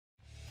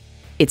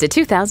It's a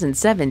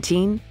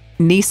 2017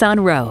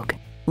 Nissan Rogue.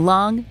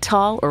 Long,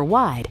 tall, or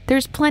wide,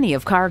 there's plenty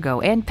of cargo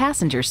and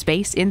passenger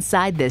space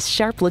inside this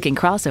sharp-looking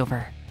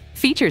crossover.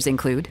 Features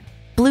include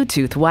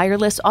Bluetooth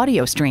wireless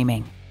audio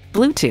streaming,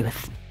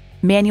 Bluetooth,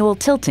 manual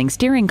tilting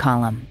steering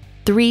column,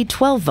 3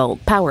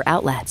 12-volt power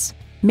outlets,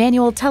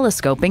 manual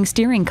telescoping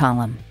steering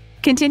column,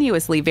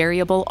 continuously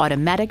variable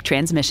automatic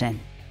transmission,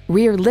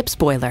 rear lip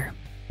spoiler,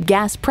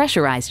 gas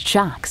pressurized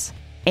shocks,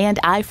 and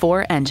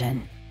I4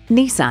 engine.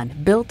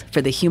 Nissan, built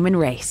for the human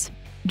race.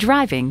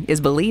 Driving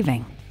is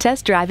believing.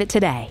 Test drive it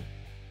today.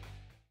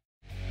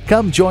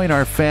 Come join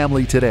our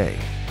family today.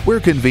 We're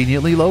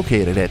conveniently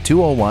located at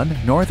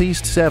 201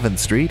 Northeast 7th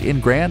Street in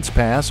Grants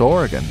Pass,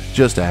 Oregon,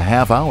 just a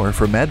half hour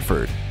from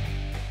Medford.